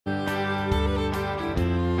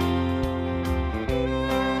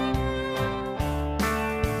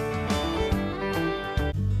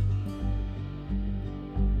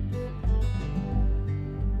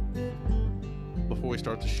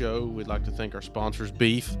start the show, we'd like to thank our sponsors,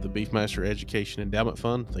 Beef, the Beefmaster Education Endowment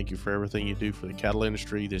Fund. Thank you for everything you do for the cattle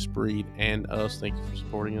industry, this breed, and us. Thank you for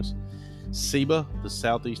supporting us. SEBA, the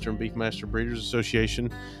Southeastern Beefmaster Breeders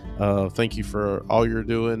Association. Thank you for all you're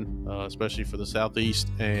doing, especially for the Southeast,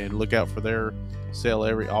 and look out for their sale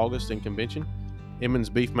every August in convention. Emmons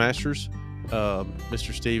Beefmasters,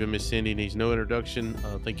 Mr. Steve and Miss Cindy needs no introduction.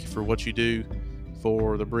 Thank you for what you do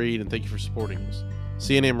for the breed, and thank you for supporting us.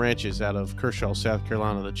 C&M Ranches out of Kershaw, South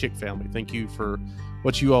Carolina, the Chick family. Thank you for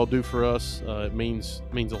what you all do for us. It means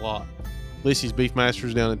a lot. Lacey's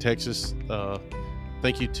Beefmasters down in Texas.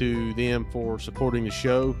 Thank you to them for supporting the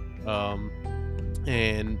show,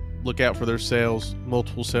 and look out for their sales,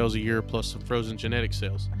 multiple sales a year, plus some frozen genetic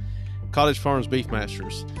sales. Cottage Farms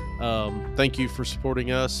Beefmasters, thank you for supporting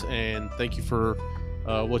us, and thank you for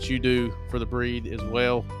what you do for the breed as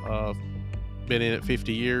well. Been in it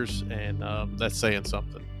 50 years, and that's saying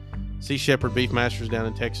something. Sea Shepherd Beefmasters down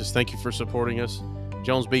in Texas, thank you for supporting us.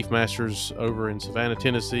 Jones Beefmasters over in Savannah,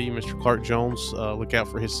 Tennessee, Mr. Clark Jones, look out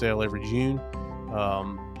for his sale every June.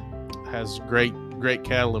 Has great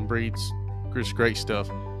cattle and breeds, just great stuff.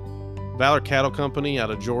 Valor Cattle Company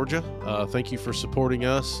out of Georgia, thank you for supporting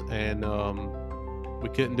us, and we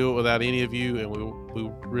couldn't do it without any of you, and we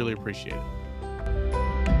really appreciate it.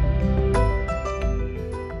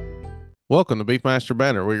 Welcome to Beefmaster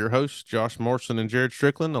Banner. We're your hosts, Josh Morrison and Jared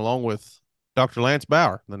Strickland, along with Dr. Lance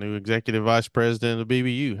Bauer, the new Executive Vice President of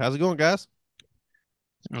BBU. How's it going, guys?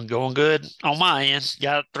 I'm going good on my end.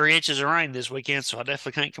 Got 3 inches of rain this weekend, so I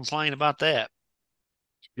definitely can't complain about that.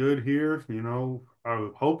 Good here. I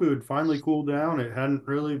hope it would finally cool down. It hadn't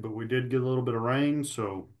really, but we did get a little bit of rain,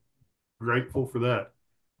 so grateful for that.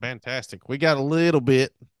 Fantastic. We got a little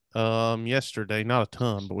bit yesterday, not a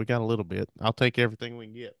ton, but we got a little bit. I'll take everything we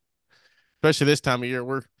can get. Especially this time of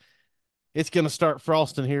year, it's going to start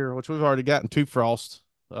frosting here, which we've already gotten 2 frosts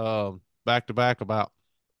back to back about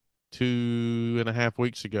 2.5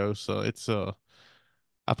 weeks ago. So it's I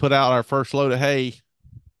put out our first load of hay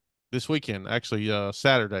this weekend, actually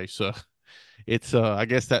Saturday. So it's I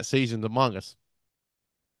guess that season's among us.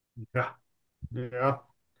 Yeah. Yeah.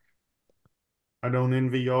 I don't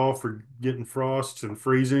envy y'all for getting frosts and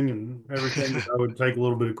freezing and everything, but I would take a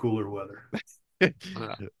little bit of cooler weather.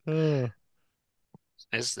 Uh, uh,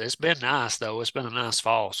 it's been nice though. It's been a nice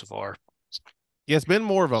fall so far. yeah, it's been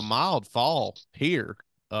more of a mild fall here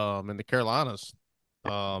in the Carolinas.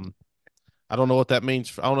 Um, I don't know what that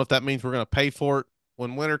means. I don't know if that means we're going to pay for it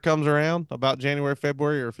when winter comes around about January,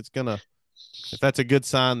 February, or if that's a good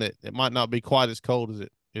sign that it might not be quite as cold as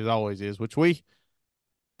it always is, which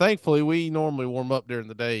thankfully we normally warm up during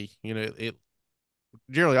the day. You know, it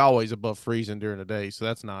generally always above freezing during the day. So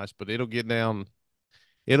that's nice, but it'll get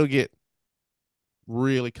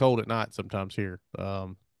really cold at night sometimes here.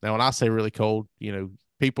 Now when I say really cold,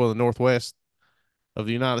 people in the Northwest of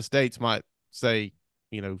the United States might say,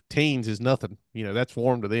 teens is nothing, that's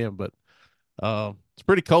warm to them, but it's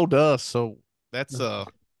pretty cold to us. So that's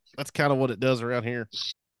kind of what it does around here.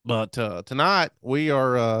 But tonight we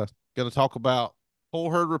are going to talk about whole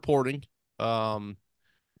herd reporting.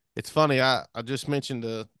 It's funny, I just mentioned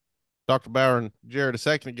to Dr. Bauer and Jared a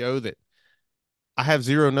second ago that I have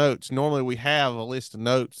 0 notes. Normally we have a list of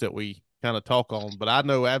notes that we kind of talk on, but I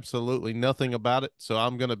know absolutely nothing about it. So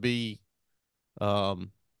I'm going to be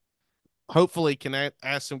hopefully can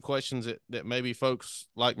ask some questions that maybe folks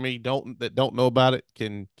like me don't know about it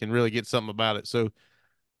can really get something about it. So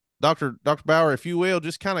Dr. Bauer, if you will,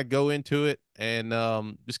 just kind of go into it and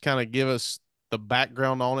just kind of give us the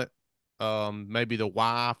background on it, maybe the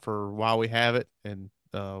why for why we have it, and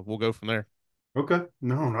we'll go from there. Okay.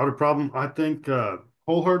 No, not a problem. I think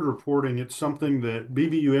whole herd reporting, it's something that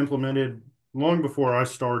BBU implemented long before I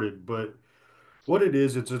started, but what it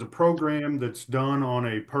is, it's a program that's done on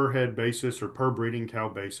a per head basis or per breeding cow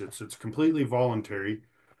basis. It's completely voluntary.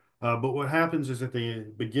 But what happens is at the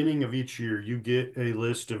beginning of each year, you get a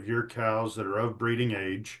list of your cows that are of breeding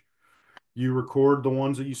age. You record the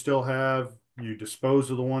ones that you still have, you dispose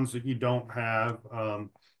of the ones that you don't have, and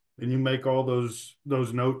you make all those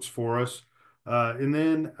notes for us. And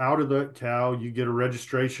then out of that cow, you get a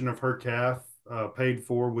registration of her calf paid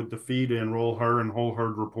for with the fee to enroll her in whole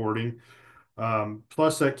herd reporting.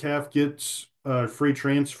 Plus, that calf gets free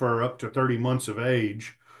transfer up to 30 months of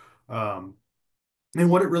age. Um,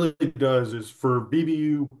 and what it really does is for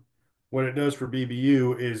BBU, what it does for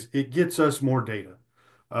BBU is it gets us more data.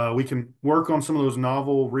 We can work on some of those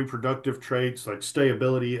novel reproductive traits like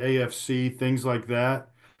stayability, AFC, things like that.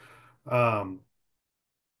 Um,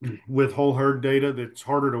 with whole herd data that's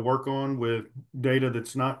harder to work on with data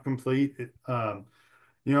that's not complete. And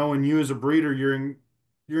you as a breeder,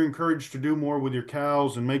 you're encouraged to do more with your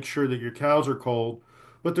cows and make sure that your cows are cold.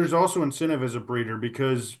 But there's also incentive as a breeder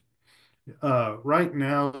because right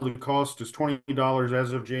now the cost is $20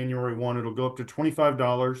 as of January 1. It'll go up to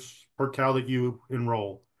 $25 per cow that you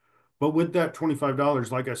enroll. But with that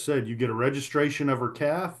 $25, like I said, you get a registration of her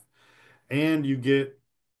calf and you get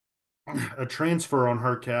a transfer on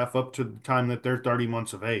her calf up to the time that they're 30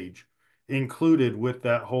 months of age, included with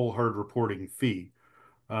that whole herd reporting fee.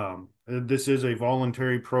 This is a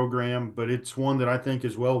voluntary program, but it's one that I think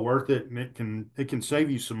is well worth it, and it can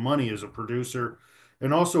save you some money as a producer,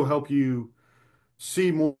 and also help you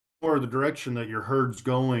see more of the direction that your herd's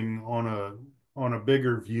going on a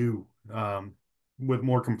bigger view, with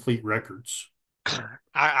more complete records.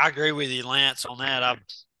 I agree with you, Lance, on that.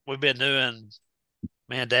 We've been doing.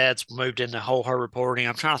 Man, Dad's moved into whole herd reporting.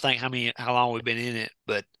 I'm trying to think how long we've been in it,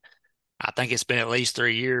 but I think it's been at least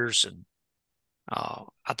 3 years. And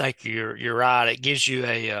I think you're right. It gives you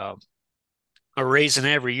a reason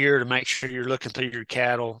every year to make sure you're looking through your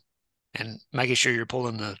cattle and making sure you're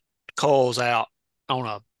pulling the culls out on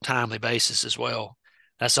a timely basis as well.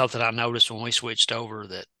 That's something I noticed when we switched over,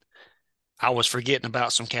 that I was forgetting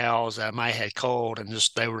about some cows that I may have culled and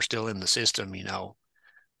just they were still in the system, you know.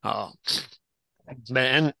 Uh,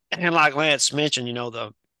 and like Lance mentioned, you know,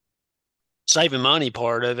 the saving money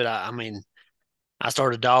part of it. I mean, I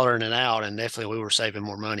started dollaring it out, and definitely we were saving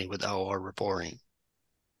more money with the whole herd reporting.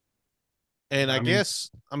 And I I mean, guess,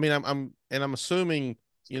 I mean, I'm assuming,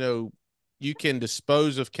 you know, you can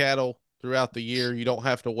dispose of cattle throughout the year. You don't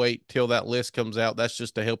have to wait till that list comes out. That's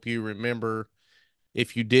just to help you remember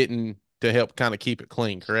if you didn't, to help kind of keep it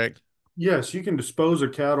clean, correct? yes, you can dispose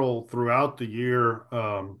of cattle throughout the year.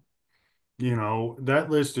 That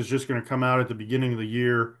list is just going to come out at the beginning of the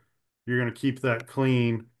year. You're going to keep that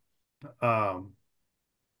clean. Um,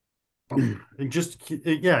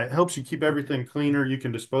 yeah, it helps you keep everything cleaner. You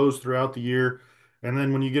can dispose throughout the year. And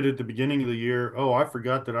then when you get at the beginning of the year, oh, I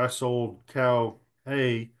forgot that I sold cow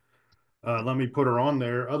A. Let me put her on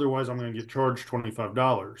there. Otherwise, I'm going to get charged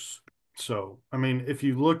 $25. So, I mean, if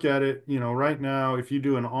you look at it, right now, if you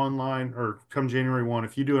do an online or come January 1,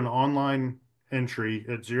 if you do an online entry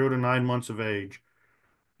at 0 to 9 months of age,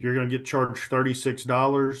 you're going to get charged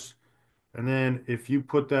 $36. And then if you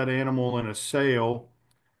put that animal in a sale,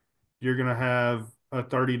 you're going to have a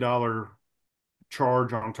 $30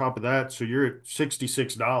 charge on top of that. So you're at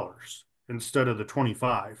 $66 instead of the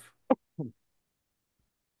 25.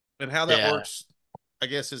 And how that Yeah, works, I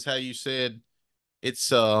guess, is how you said it's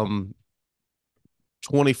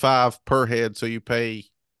 25 per head. So you pay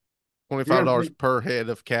You're going to $25 pay, per head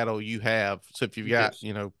of cattle you have. So if you've got, yes,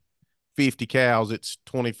 50 cows, it's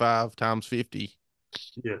 25 times 50.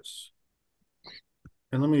 yes.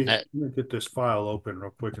 And let me that get this file open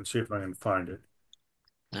real quick and see if I can find it.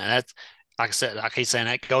 that's like I said, I keep saying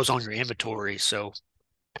that goes on your inventory. So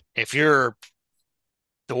if you're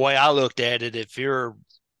the way I looked at it, if you're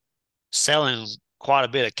selling quite a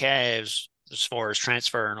bit of calves as far as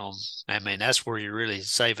transferring them, I mean that's where you're really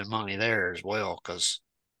saving money there as well. Because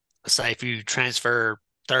say if you transfer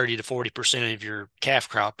 30 to 40% of your calf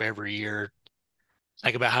crop every year,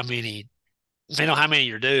 think about how many, depending on how many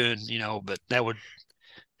you're doing, you know, but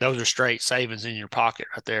those are straight savings in your pocket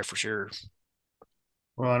right there for sure.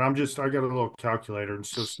 Well, and I got a little calculator. And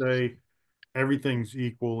so say everything's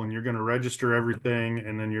equal and you're going to register everything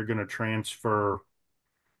and then you're going to transfer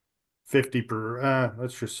 50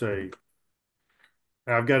 let's just say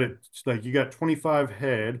I've got it. It's like you got 25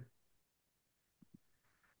 head.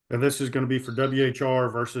 And this is going to be for WHR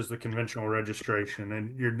versus the conventional registration.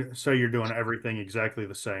 And you're doing everything exactly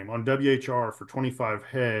the same. On WHR for 25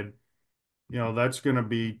 head, that's going to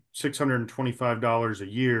be $625 a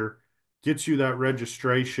year. Gets you that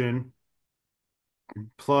registration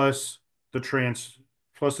plus the trans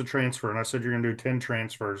plus the transfer. And I said you're going to do 10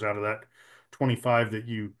 transfers out of that 25 that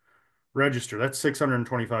you register. That's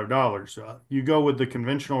 $625. You go with the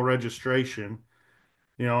conventional registration.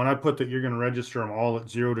 And I put that you're going to register them all at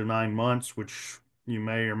 0 to 9 months, which you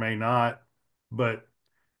may or may not. But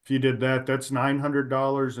if you did that, that's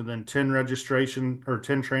 $900, and then 10 registration or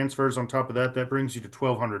 10 transfers on top of that, that brings you to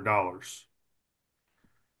 $1,200.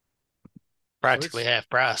 So Practically it's, half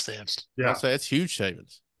price then. I'll Yeah, say it's huge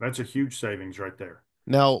savings. that's a huge savings right there.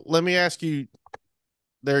 Now, let me ask you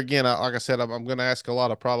there again. Like I said, I'm going to ask a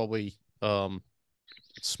lot of probably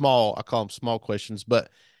small, I call them small questions, but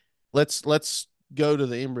let's go to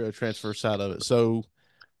the embryo transfer side of it. So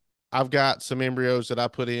I've got some embryos that I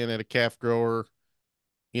put in at a calf grower.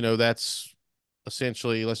 That's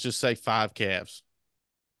essentially, let's just say 5 calves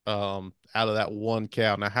out of that one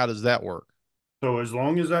cow. Now, how does that work? So as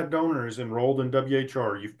long as that donor is enrolled in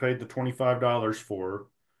WHR, you've paid the $25 for her.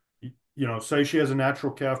 say she has a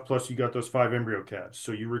natural calf plus you got those 5 embryo calves.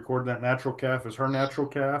 So you record that natural calf as her natural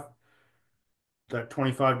calf. That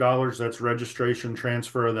 $25, that's registration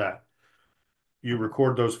transfer of that. You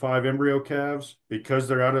record those 5 embryo calves because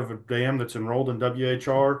they're out of a dam that's enrolled in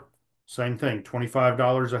WHR. Same thing,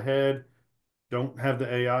 $25 a head. Don't have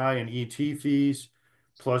the AI and ET fees.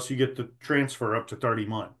 Plus, you get the transfer up to 30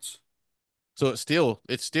 months. So it's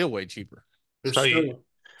still way cheaper. It's So you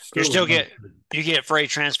still a still nice get thing. you get free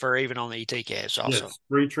transfer even on the ET cabs also. Yes,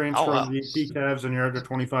 free Oh transfer on wow. the ET calves, and you're at a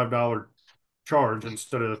 $25 charge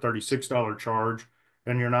instead of the $36 charge,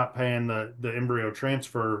 and you're not paying the embryo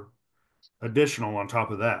transfer additional on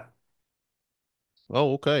top of that.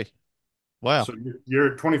 Oh, okay. Wow. So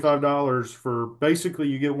you're at $25 for basically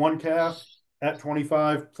you get one calf at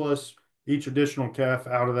 25 plus each additional calf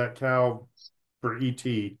out of that cow for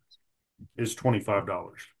ET is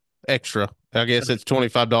 $25. Extra. I guess it's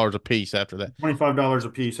 $25 a piece after that. $25 a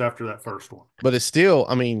piece after that first one. But it's still,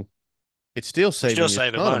 I mean, it's still You're still saving you a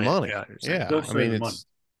saving ton of money. money. Yeah, you're saving Yeah. Still money. I mean, saving money.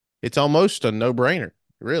 it's almost a no-brainer,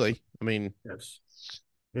 really. I mean, Yes,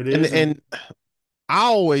 it and is. And and I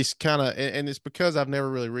always kind of, and it's because I've never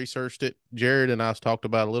really researched it. Jared and I's talked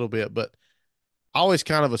about it a little bit, but I always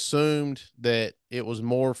kind of assumed that it was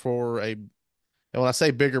more for and when I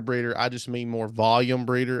say bigger breeder, I just mean more volume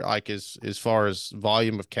breeder, like as far as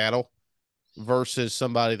volume of cattle versus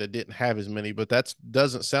somebody that didn't have as many. But that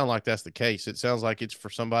doesn't sound like that's the case. It sounds like it's for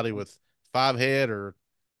somebody with 5 head or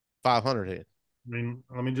 500 head. I mean,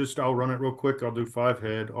 I'll run it real quick. I'll do 5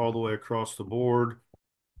 head all the way across the board.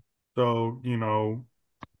 So,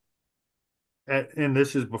 and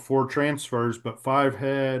this is before transfers, but 5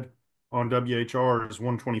 head on WHR is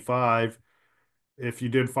 125. If you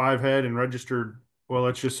did 5 head and registered, well,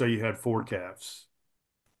 let's just say you had 4 calves,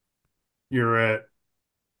 you're at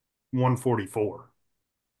 144,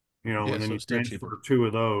 Yeah, and then so you it's still cheaper. transfer two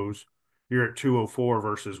of those, you're at 204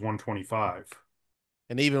 versus 125.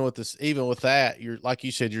 And even with this, even with that, you're like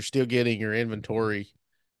you said, you're still getting your inventory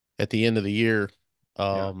at the end of the year,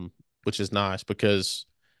 Yeah. which is nice because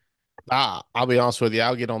I'll be honest with you,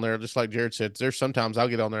 I'll get on there just like Jared said. There's sometimes I'll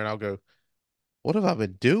get on there and I'll go, "What have I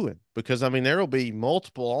been doing?" Because I mean, there will be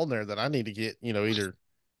multiple on there that I need to get, either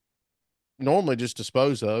normally just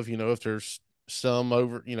dispose of, if there's some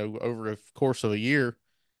over, over a course of a year,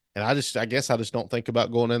 and I guess I just don't think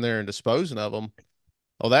about going in there and disposing of them.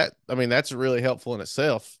 Oh, I mean, that's really helpful in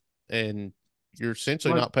itself, and you're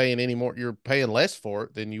essentially Like, not paying any more. You're paying less for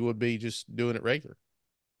it than you would be just doing it regular.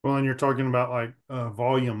 well, and you're talking about like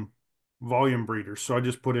volume breeders. So I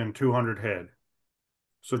just put in 200 head.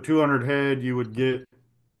 So 200 head, you would get,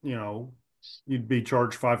 you know, you'd be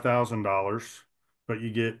charged $5,000, but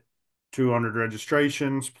you get 200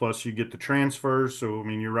 registrations plus you get the transfers. So I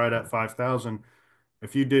mean, you're right at 5,000.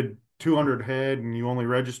 If you did 200 head and you only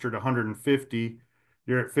registered 150,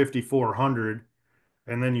 you're at 5,400,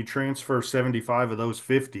 and then you transfer 75 of those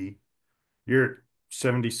 50, you're at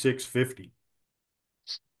 7,650.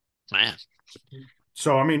 Man.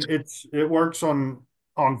 So I mean, it works on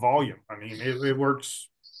volume. I mean, it works.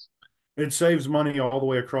 It saves money all the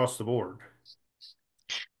way across the board.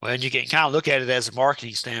 Well, and you can kind of look at it as a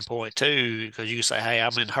marketing standpoint too, because you can say, "Hey,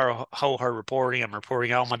 I'm in her whole herd reporting. I'm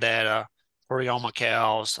reporting all my data, reporting all my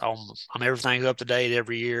cows. I'm everything's up to date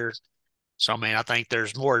every year." So, I mean, I think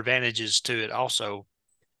there's more advantages to it. Also,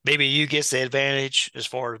 BBU gets the advantage as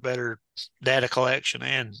far as better data collection,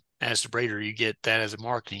 and as the breeder, you get that as a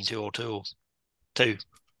marketing tool too.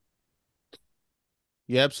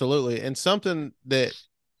 Yeah, absolutely. And something that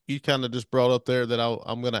you kind of just brought up there that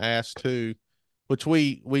I'm going to ask too, which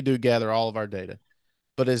we do gather all of our data,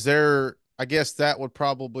 but is there? I guess that would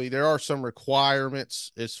probably there are some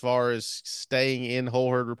requirements as far as staying in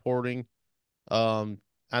whole herd reporting. Um,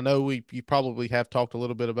 I know you probably have talked a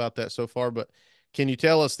little bit about that so far, but can you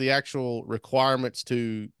tell us the actual requirements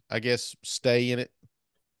to, I guess, stay in it?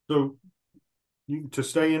 So to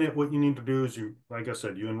stay in it, what you need to do is like I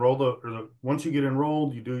said, you enroll once you get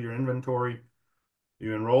enrolled, you do your inventory,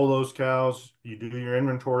 you enroll those cows, you do your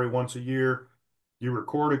inventory once a year, you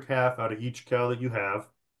record a calf out of each cow that you have,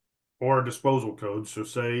 or a disposal code. So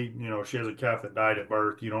say, she has a calf that died at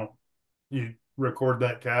birth, you record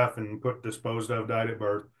that calf and put disposed of died at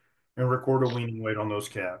birth and record a weaning weight on those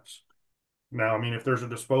calves. Now, I mean, if there's a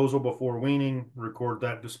disposal before weaning, record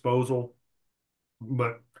that disposal.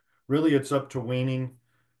 But really, it's up to weaning.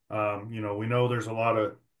 We know there's a lot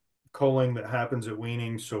of culling that happens at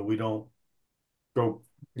weaning, so we don't go,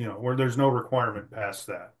 where there's no requirement past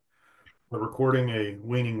that. But recording a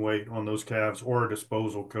weaning weight on those calves or a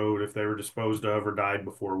disposal code if they were disposed of or died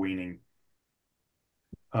before weaning,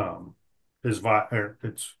 um,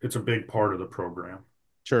 it's a big part of the program.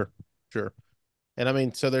 Sure. Sure. And I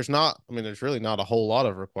mean, so there's really not a whole lot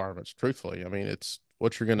of requirements, truthfully. I mean, it's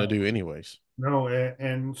what you're going to do anyways. No,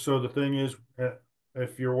 and so the thing is,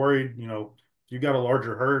 if you're worried, you got a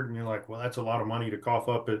larger herd and you're like, well, that's a lot of money to cough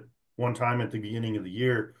up at one time at the beginning of the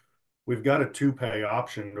year. We've got a two-pay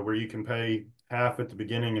option to where you can pay half at the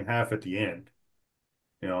beginning and half at the end.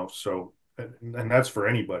 So and that's for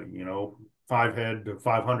anybody, 5 head to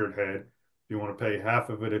 500 head. If you want to pay half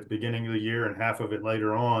of it at the beginning of the year and half of it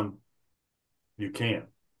later on, you can.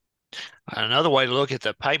 Another way to look at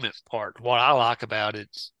the payment part, what I like about it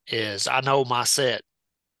is I know my set.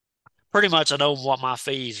 Pretty much I know what my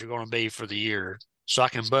fees are going to be for the year. So I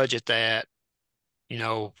can budget that,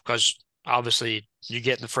 because obviously you're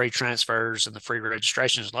getting the free transfers and the free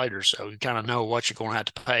registrations later. So you kind of know what you're going to have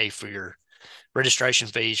to pay for your registration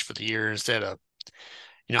fees for the year instead of,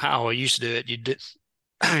 how I used to do it. You did,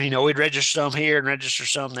 we'd register some here and register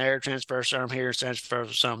some there, transfer some here, transfer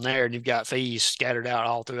some there, and you've got fees scattered out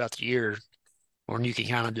all throughout the year, or you can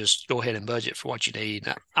kind of just go ahead and budget for what you need.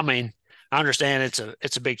 I mean, I understand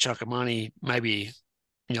it's a big chunk of money, maybe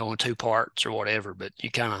in two parts or whatever, but you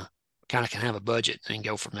kind of can have a budget and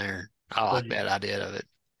go from there. I But like that idea of it.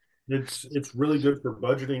 it's really good for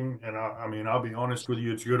budgeting, and I mean, I'll be honest with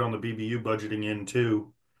you, it's good on the BBU budgeting end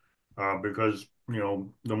too, because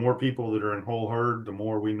the more people that are in whole herd, the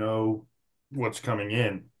more we know what's coming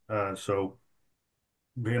in. So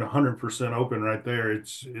being 100% open right there,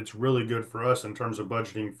 it's really good for us in terms of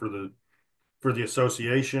budgeting for the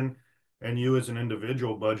association and you as an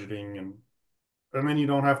individual budgeting, and then you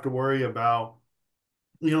don't have to worry about,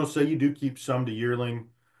 say you do keep some to yearling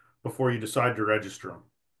before you decide to register them.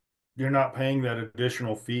 You're not paying that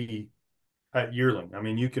additional fee at yearling. I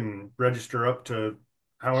mean, you can register up to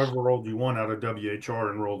however old you want out of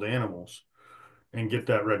WHR enrolled animals and get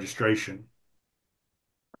that registration.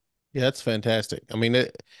 Yeah, that's fantastic. I mean,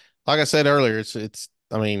 like I said earlier,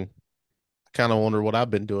 I mean, I kind of wonder what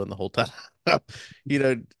I've been doing the whole time, you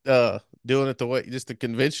know, doing it just the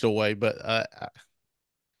conventional way. But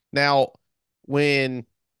now, when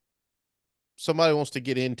somebody wants to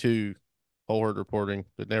get into whole herd reporting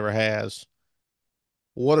that never has,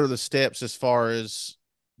 what are the steps as far as,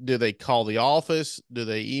 do they call the office? Do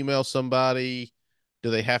they email somebody?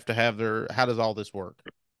 Do they have to have how does all this work?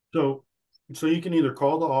 So, so you can either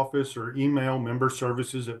call the office or email member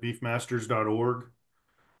services at beefmasters.org.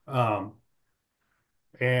 Um,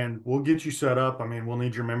 and we'll get you set up. I mean, we'll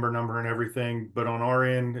need your member number and everything, but on our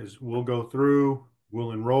end is we'll go through,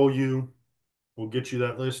 we'll enroll you, we'll get you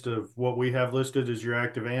that list of what we have listed as your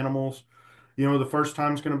active animals. The first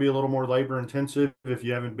time's going to be a little more labor intensive if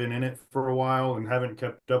you haven't been in it for a while and haven't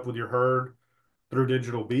kept up with your herd through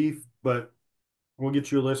digital beef, but we'll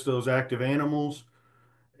get you a list of those active animals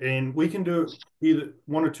and we can do it either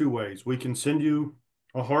one or two ways. We can send you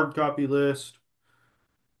a hard copy list,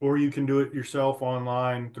 or you can do it yourself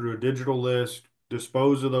online through a digital list,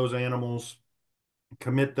 dispose of those animals,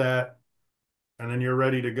 commit that, and then you're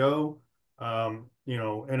ready to go.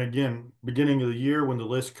 And again, beginning of the year when the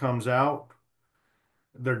list comes out,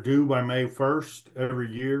 they're due by May 1st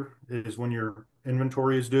every year is when your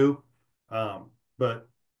inventory is due. But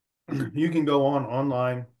you can go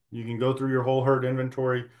online, you can go through your whole herd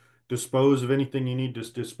inventory, dispose of anything you need to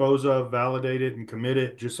dispose of, validate it, and commit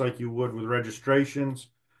it just like you would with registrations.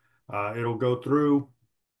 It'll go through,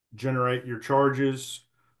 generate your charges,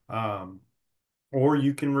 um, or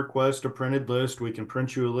you can request a printed list. We can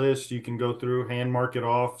print you a list. You can go through, hand mark it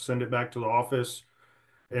off, send it back to the office,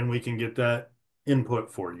 and we can get that input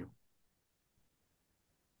for you.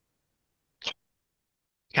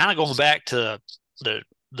 Kind of going back to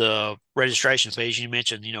the registration fees, you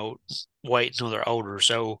mentioned, wait until they're older.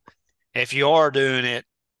 So if you are doing it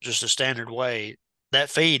just a standard way, that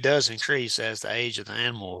fee does increase as the age of the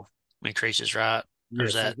animal increases, right? Or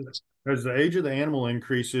is Yes, that as the age of the animal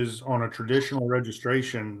increases on a traditional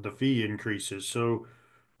registration, the fee increases. So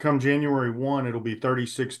come January 1, it'll be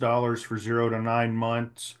 $36 for 0 to 9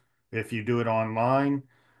 months. If you do it online,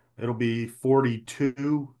 it'll be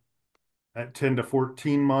 42 at 10 to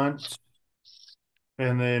 14 months,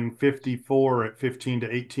 and then 54 at 15 to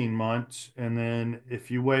 18 months. And then if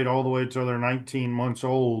you wait all the way till they're 19 months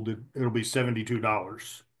old, it'll be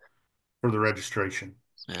 $72 for the registration.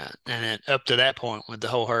 yeah? And then up to that point with the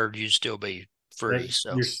whole herd, you'd still be free.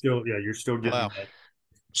 So You're still getting Wow. that.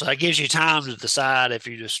 so that gives you time to decide if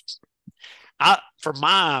you just I for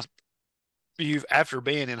my you after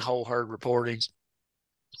being in whole herd reporting,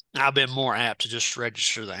 I've been more apt to just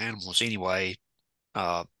register the animals anyway,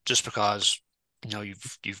 just because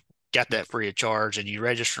you've got that free of charge and you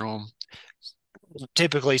register them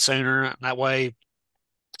typically sooner. That way,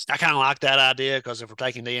 I kind of like that idea because if we're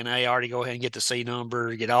taking DNA, already go ahead and get the C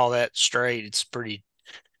number, get all that straight.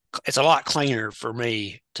 It's a lot cleaner for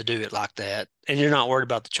me to do it like that, and you're not worried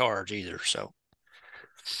about the charge either.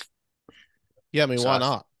 Yeah, I mean, So why I,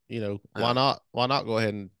 not? You know, why uh, not? Why not go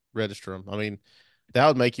ahead and register them? I mean, that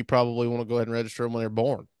would make you probably want to go ahead and register them when they're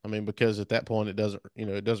born. I mean, because at that point, it doesn't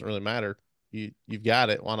really matter. You've got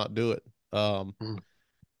it. Why not do it? mm,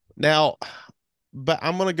 Now, but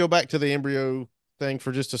I'm gonna go back to the embryo thing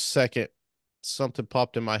for just a second. Something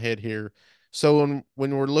popped in my head here. So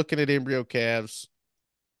when we're looking at embryo calves,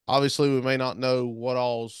 obviously we may not know what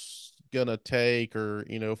all's gonna take, or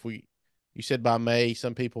if you said by May,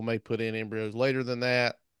 some people may put in embryos later than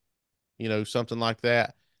that, something like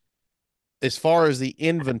that. As far as the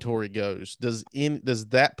inventory goes, does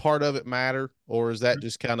that part of it matter, or is that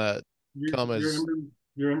just kind of Your come your as embryo,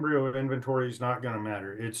 your embryo inventory is not going to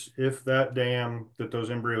matter. It's if that dam that those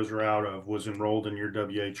embryos are out of was enrolled in your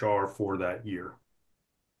WHR for that year.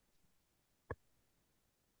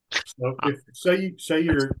 So uh, if say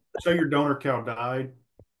your donor cow died,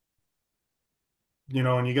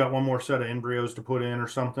 and you got one more set of embryos to put in or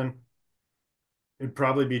something, it'd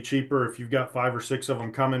probably be cheaper if you've got 5 or 6 of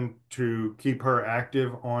them coming to keep her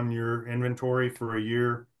active on your inventory for a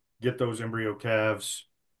year. Get those embryo calves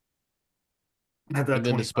at that and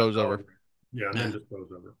then $25. dispose over? Yeah, and then yeah,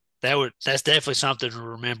 dispose of it. that's definitely something to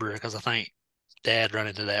remember because I think Dad run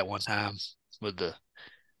into that one time with the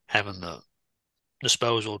having the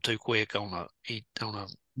disposal too quick on a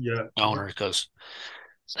Yeah, owner because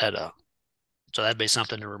that so that'd be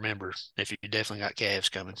something to remember if you definitely got calves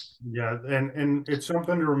coming. yeah, and it's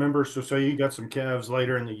something to remember. So say you got some calves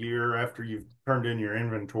later in the year after you've turned in your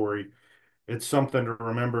inventory, it's something to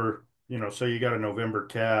remember. Say you got a November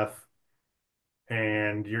calf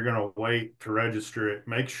and you're gonna wait to register it.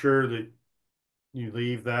 Make sure that you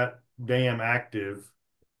leave that dam active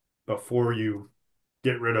before you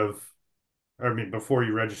get rid of, I mean, before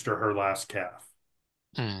you register her last calf.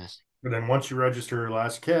 Hmm. And then once you register her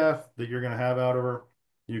last calf that you're gonna have out of her,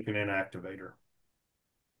 you can inactivate her.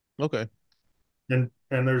 Okay. And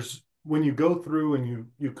there's when you go through and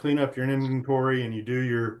you clean up your inventory and you do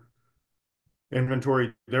your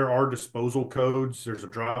inventory, there are disposal codes. There's a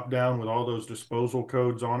drop down with all those disposal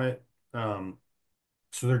codes on it. Um,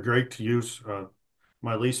 so they're great to use.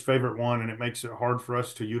 My least favorite one, and it makes it hard for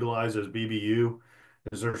us to utilize as BBU,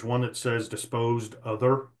 is there's one that says disposed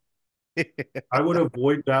other. I would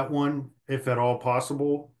avoid that one if at all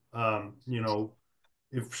possible.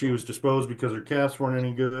 If she was disposed because her calves weren't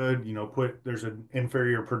any good, put there's an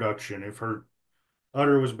inferior production. If her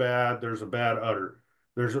udder was bad, there's a bad udder.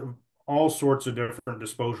 There's all sorts of different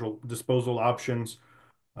disposal options.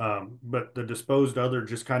 But the disposed other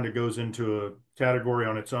just kind of goes into a category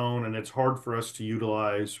on its own, and it's hard for us to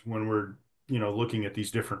utilize when we're, looking at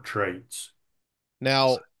these different traits.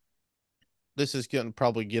 Now, this is going to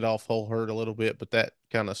probably get off whole herd a little bit, but that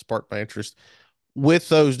kind of sparked my interest with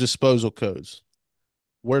those disposal codes.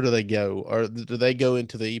 Where do they go? Or do they go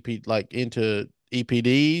into the into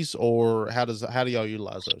EPDs, or how do y'all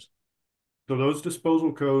utilize those? So those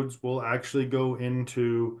disposal codes will actually go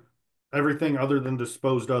into everything other than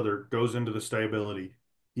disposed other goes into the stability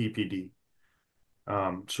EPD.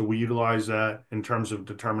 So we utilize that in terms of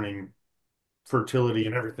determining fertility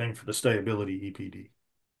and everything for the stability EPD.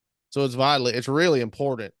 So it's really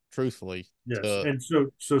important, truthfully, Yes, to and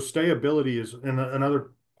so stayability is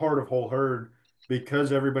another part of whole herd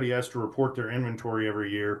because everybody has to report their inventory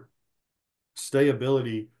every year.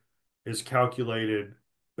 Stayability is calculated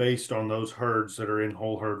based on those herds that are in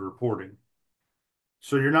whole herd reporting.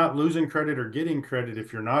 So you're not losing credit or getting credit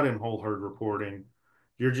if you're not in whole herd reporting.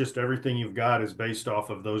 You're just everything you've got is based off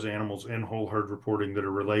of those animals in whole herd reporting that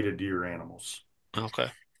are related to your animals. Okay,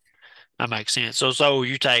 that makes sense. So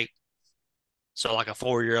you take like a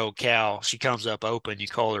 4-year-old cow, she comes up open, you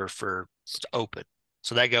call her for open,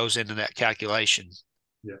 so that goes into that calculation,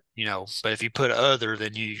 Yeah. But if you put other,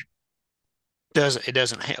 then you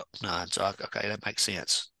doesn't help none. So okay, that makes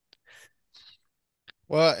sense.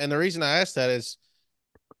 well, and the reason I asked that is,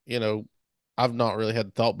 you know, I've not really had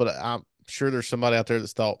the thought, but I'm sure there's somebody out there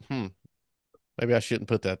that's thought, maybe I shouldn't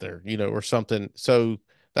put that there, or something. So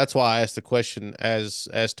that's why I asked the question as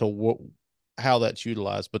to how that's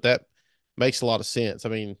utilized. But that makes a lot of sense. I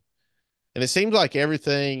mean, and it seems like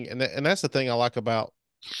everything, and that's the thing I like about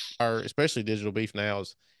our, especially digital beef now,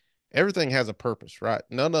 is everything has a purpose, right?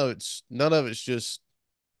 None of it's just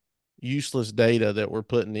useless data that we're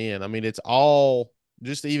putting in. I mean, it's all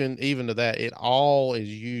just even to that, it all is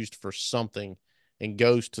used for something and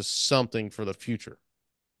goes to something for the future.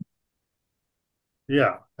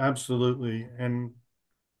 Yeah, absolutely. And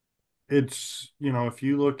it's, if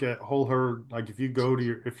you look at whole herd, like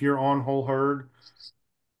if you're on whole herd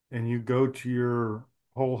and you go to your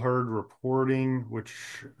whole herd reporting, which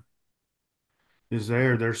is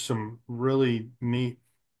there's some really neat,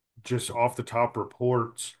 just off the top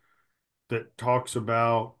reports that talks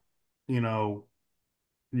about, you know,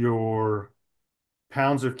 your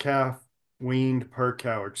pounds of calf weaned per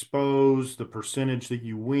cow exposed, the percentage that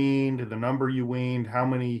you weaned, the number you weaned, how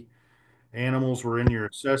many animals were in your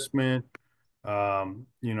assessment.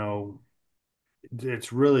 You know,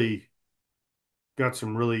 it's really got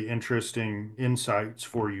some really interesting insights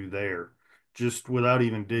for you there, just without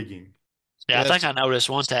even digging. Yeah, I think Yes, I noticed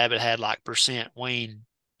one tab it had like percent wean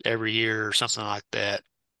every year or something like that.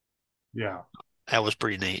 Yeah. That was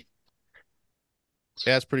pretty neat.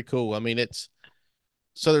 yeah, it's pretty cool. I mean, it's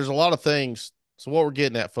so there's a lot of things. So what we're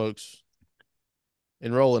getting at, folks,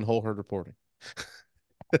 enroll in whole herd reporting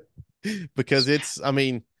because I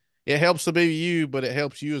mean, it helps the BBU, but it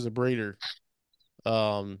helps you as a breeder.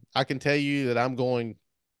 I can tell you that I'm going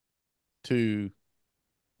to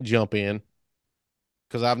jump in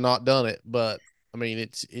because I've not done it, but I mean,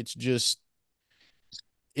 it just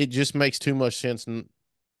makes too much sense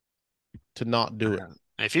to not do it.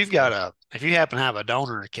 If you happen to have a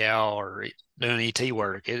donor cow or doing ET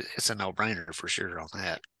work, it's a no-brainer for sure on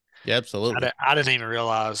that. Yeah, absolutely. I didn't even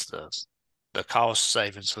realize the cost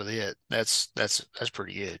savings with it. That's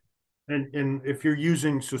pretty good. And if you're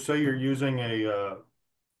using, so say you're using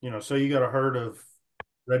say you got a herd of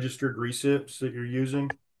registered recips that you're using,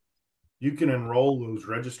 you can enroll those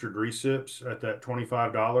registered recips at that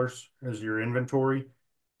 $25 as your inventory,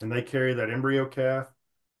 and they carry that embryo calf.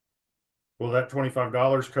 Well, that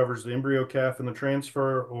 $25 covers the embryo calf and the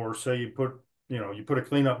transfer, or say you put a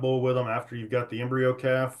cleanup bull with them after you've got the embryo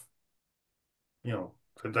calf, you know,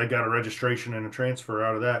 they got a registration and a transfer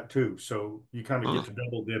out of that too. So you kind of Huh. get to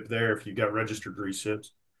double dip there if you got registered recips.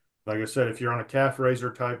 Like I said, if you're on a calf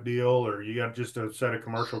raiser type deal or you got just a set of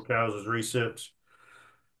commercial cows as recips,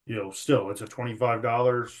 still it's a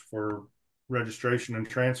 $25 for registration and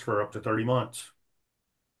transfer up to 30 months.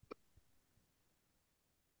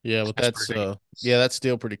 Yeah, but That's pretty neat. yeah, that's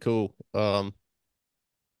still pretty cool.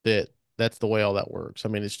 That that's the way all that works. I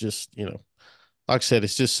mean, it's just, like I said,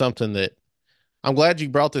 it's just something that I'm glad you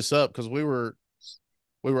brought this up because we were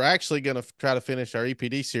actually going to try to finish our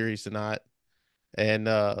EPD series tonight, and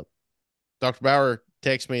Dr. Bauer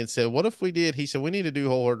texted me and said, "What if we did?" He said, "We need to do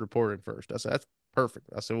whole herd reporting first." I said, "That's perfect."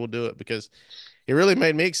 I said, "We'll do it," because it really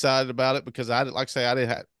made me excited about it because like I say, I didn't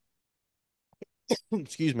have,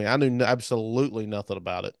 excuse me, I knew absolutely nothing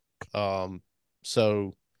about it. Um,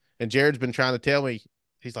 so, and Jared's been trying to tell me,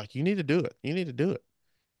 he's like, "You need to do it. You need to do it."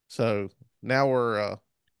 So now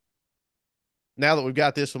now that we've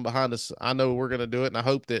got this one behind us, I know we're going to do it, and I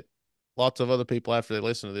hope that lots of other people after they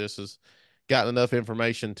listen to this has gotten enough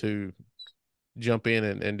information to jump in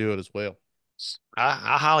and do it as well.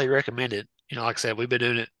 I highly recommend it. Like I said, we've been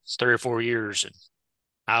doing it 3 or 4 years, and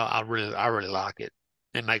I really like it.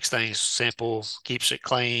 It makes things simple, keeps it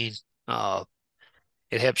clean. Uh,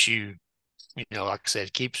 it helps you, like I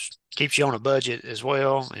said, keeps you on a budget as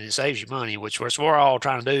well, and it saves you money, which what we're all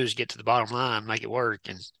trying to do is get to the bottom line, make it work,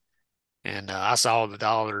 and I saw the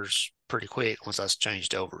dollars pretty quick once I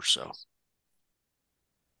changed over. So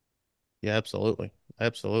Yeah, absolutely,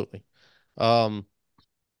 absolutely. Um,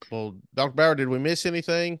 well, Dr. Bauer, did we miss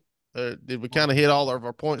anything? Did we kind of hit all of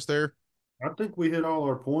our points there? I think we hit all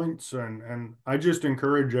our points, and I just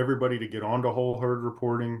encourage everybody to get onto whole herd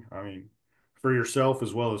reporting. I mean, for yourself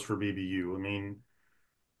as well as for BBU. I mean,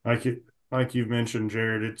 like like you've mentioned,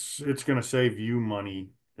 Jared, it's going to save you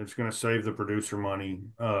money. It's going to save the producer money,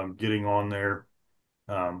 getting on there.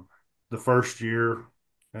 Um, the first year,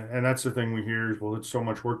 and that's the thing we hear is, well, it's so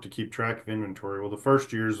much work to keep track of inventory. Well, the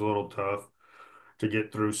first year is a little tough to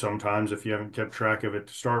get through sometimes if you haven't kept track of it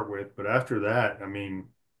to start with. But after that, I mean,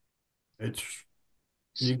 it's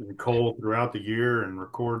you can cull throughout the year and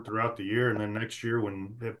record throughout the year, and then next year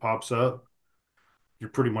when it pops up, you're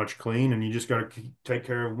pretty much clean, and you just got to take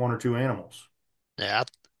care of one or two animals. yeah,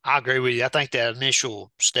 I agree with you. I think that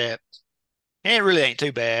initial step, and it really ain't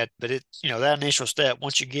too bad, but that initial step,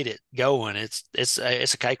 once you get it going, it's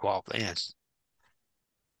a cakewalk then.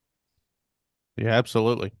 Yeah,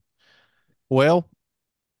 absolutely. Well,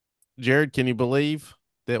 Jared, can you believe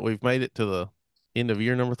that we've made it to the end of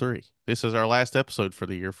year number 3? This is our last episode for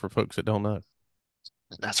the year for folks that don't know.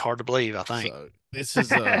 That's hard to believe, I think. So this is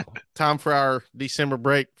time for our December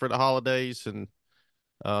break for the holidays, and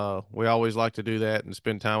we always like to do that and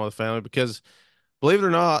spend time with the family because, believe it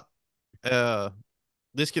or not, uh,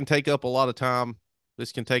 this can take up a lot of time.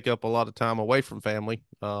 This can take up a lot of time away from family,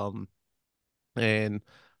 and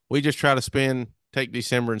we just try to take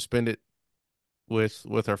December and spend it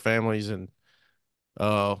with our families. And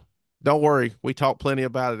don't worry, we talk plenty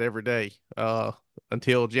about it every day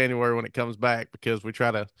until January when it comes back, because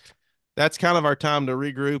that's kind of our time to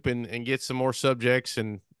regroup and get some more subjects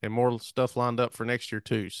and more stuff lined up for next year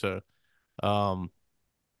too. So um,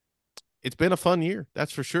 it's been a fun year,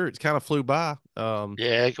 that's for sure. It's kind of flew by.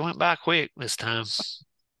 Yeah, it went by quick this time.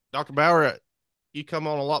 Dr. Bauer, you come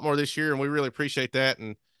on a lot more this year, and we really appreciate that.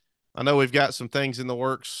 And I know we've got some things in the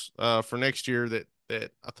works for next year that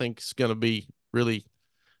I think is going to be really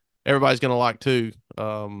everybody's going to like too.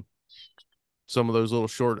 Some of those little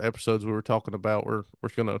short episodes we were talking about, we're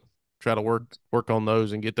going to try to work on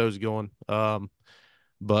those and get those going.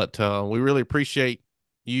 But we really appreciate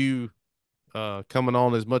you coming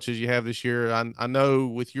on as much as you have this year. I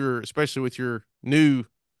know especially with your new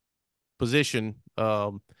position,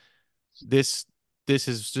 this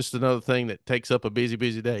is just another thing that takes up a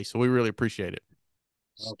busy day. So we really appreciate it.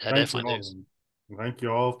 I Thank you definitely do. all. Thank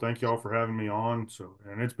you all. Thank you all for having me on.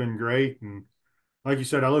 And it's been great. And like you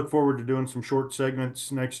said, I look forward to doing some short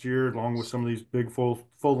segments next year, along with some of these big full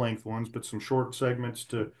length ones, but some short segments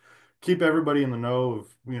to keep everybody in the know of,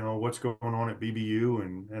 what's going on at BBU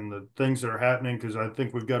and the things that are happening. Because I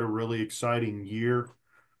think we've got a really exciting year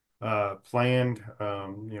planned.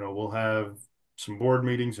 We'll have some board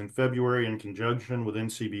meetings in February in conjunction with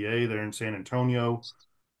NCBA there in San Antonio.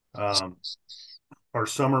 Um, our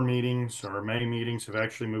summer meetings, our May meetings have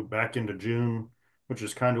actually moved back into June, which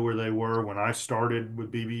is kind of where they were when I started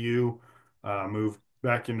with BBU. Moved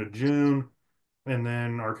back into June. And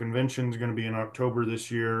then our convention is going to be in October this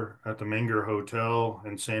year at the Menger Hotel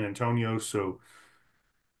in San Antonio. So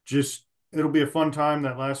it'll be a fun time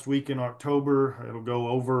that last week in October. It'll go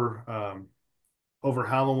over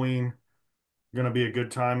Halloween. Going to be a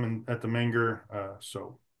good time at the Menger.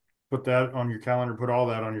 So put that on your calendar. Put all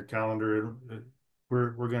that on your calendar.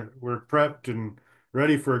 We're prepped and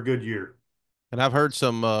ready for a good year. And I've heard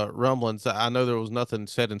some rumblings. I know there was nothing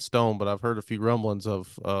set in stone, but I've heard a few rumblings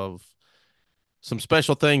of some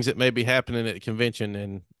special things that may be happening at the convention,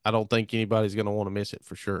 and I don't think anybody's going to want to miss it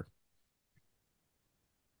for sure.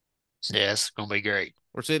 Yeah, it's gonna be great.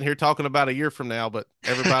 We're sitting here talking about a year from now, but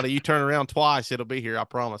everybody, you turn around twice, it'll be here. I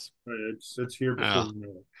promise. It's here before Oh, you know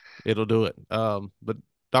it. It'll do it. But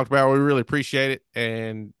Dr. Bauer, we really appreciate it,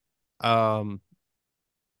 and I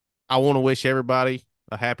want to wish everybody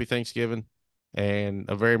a happy Thanksgiving and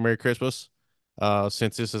a very Merry Christmas.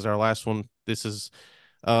 Since this is our last one, this is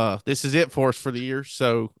it for us for the year.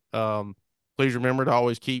 So please remember to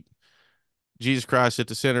always keep Jesus Christ at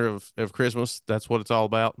the center of Christmas. That's what it's all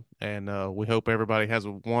about. And we hope everybody has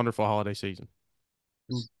a wonderful holiday season.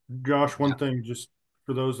 Josh, one thing just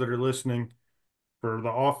for those that are listening, for the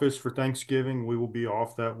office for Thanksgiving, we will be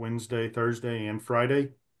off that Wednesday, Thursday, and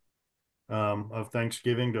Friday of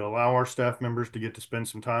Thanksgiving to allow our staff members to get to spend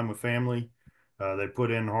some time with family. They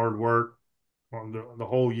put in hard work on the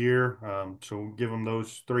whole year. So give them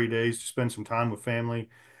those 3 days to spend some time with family.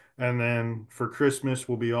 And then for Christmas,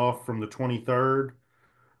 we'll be off from the 23rd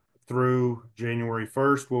through January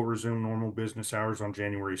 1st. We'll resume normal business hours on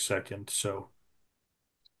January 2nd. So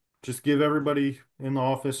just give everybody in the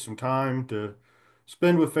office some time to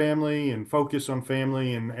spend with family and focus on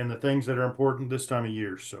family and the things that are important this time of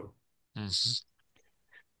year. So mhm.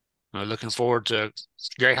 We're looking forward to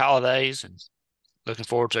great holidays and looking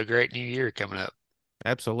forward to a great new year coming up.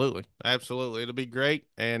 Absolutely. Absolutely. It'll be great.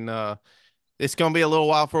 And it's going to be a little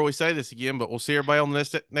while before we say this again, but we'll see everybody on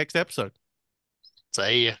the next episode.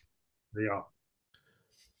 See ya. yeah.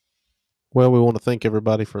 Well, we want to thank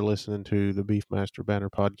everybody for listening to the Beefmaster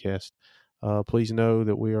Banner podcast. Please know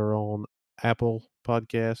that we are on Apple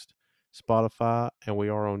Podcast, Spotify, and we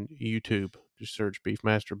are on YouTube. Just search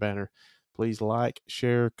Beefmaster Banner. Please like,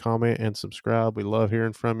 share, comment, and subscribe. We love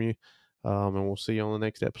hearing from you, and we'll see you on the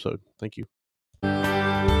next episode. Thank you.